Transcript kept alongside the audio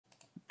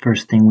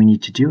First thing we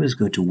need to do is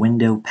go to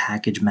Window,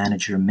 Package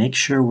Manager, make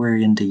sure we're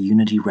in the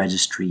Unity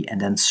Registry,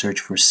 and then search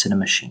for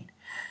Cinemachine.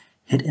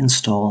 Hit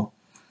Install,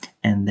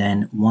 and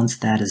then once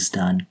that is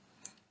done,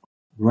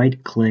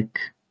 right-click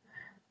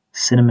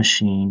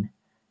Cinemachine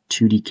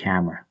 2D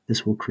Camera.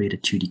 This will create a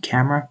 2D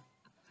camera.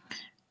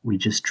 We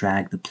just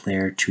drag the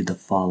player to the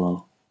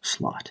Follow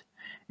slot.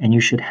 And you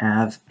should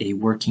have a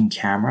working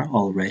camera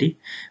already,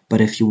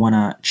 but if you want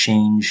to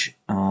change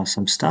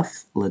some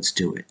stuff, let's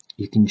do it.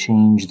 You can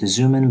change the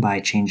zoom in by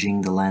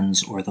changing the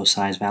Lens Ortho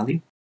Size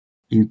value.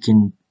 You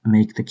can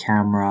make the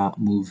camera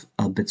move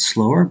a bit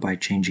slower by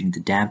changing the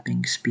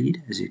damping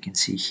speed, as you can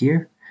see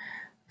here.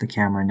 The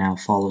camera now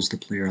follows the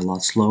player a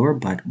lot slower,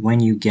 but when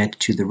you get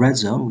to the red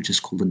zone, which is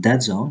called the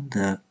dead zone,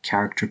 the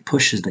character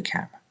pushes the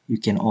camera. You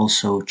can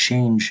also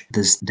change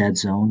this dead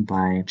zone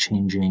by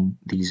changing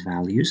these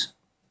values.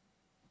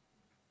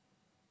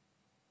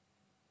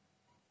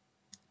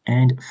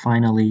 And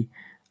finally,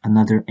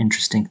 another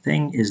interesting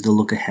thing is the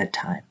look ahead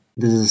time.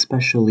 This is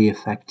especially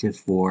effective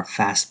for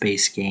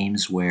fast-paced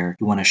games where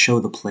you want to show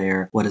the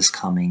player what is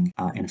coming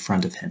in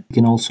front of him. You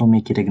can also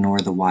make it ignore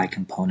the Y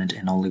component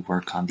and only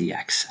work on the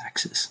X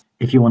axis.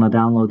 If you want to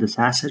download this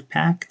asset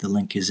pack, the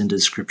link is in the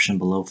description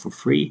below for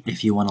free.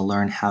 If you want to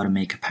learn how to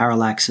make a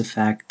parallax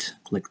effect,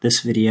 click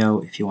this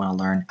video. If you want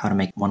to learn how to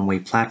make one-way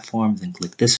platform, then click this